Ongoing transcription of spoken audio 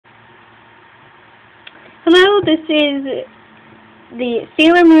Hello, this is the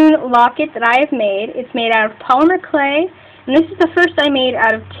Sailor Moon locket that I have made. It's made out of polymer clay, and this is the first I made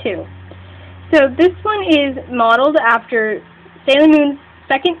out of two. So this one is modeled after Sailor Moon's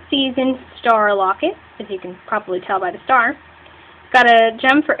second season star locket, as you can probably tell by the star. It's got a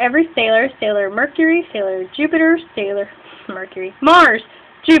gem for every sailor: Sailor Mercury, Sailor Jupiter, Sailor Mercury, Mars,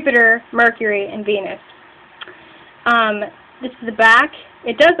 Jupiter, Mercury, and Venus. This is the back.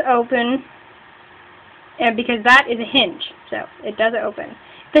 It does open, and because that is a hinge, so it does open.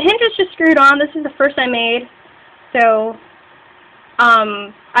 The hinge is just screwed on. This is the first I made, so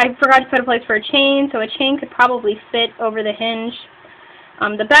I forgot to put a place for a chain, so a chain could probably fit over the hinge.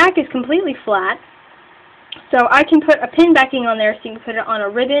 The back is completely flat, so I can put a pin backing on there, so you can put it on a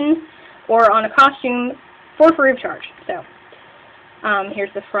ribbon or on a costume for free of charge. So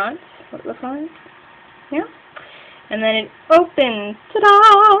here's the front, what it looks like. Yeah. And then it opens.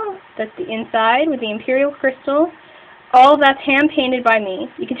 Ta-da! That's the inside with the imperial crystal. All of that's hand-painted by me.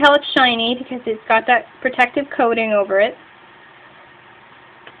 You can tell it's shiny because it's got that protective coating over it.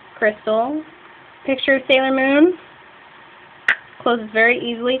 Crystal. Picture of Sailor Moon. Closes very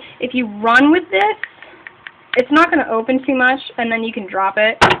easily. If you run with this, it's not going to open too much, and then you can drop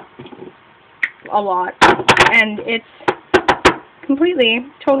it a lot. And it's completely,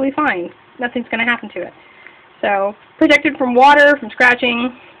 totally fine. Nothing's going to happen to it. So, protected from water, from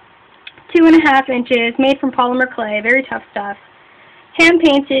scratching, 2.5 inches, made from polymer clay, very tough stuff.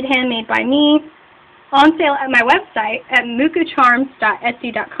 Hand-painted, handmade by me. On sale at my website at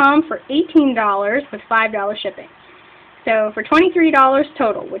mukucharms.etsy.com for $18 with $5 shipping. So, for $23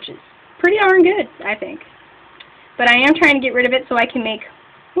 total, which is pretty darn good, I think. But I am trying to get rid of it so I can make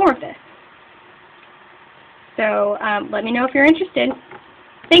more of this. So, let me know if you're interested.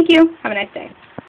 Thank you. Have a nice day.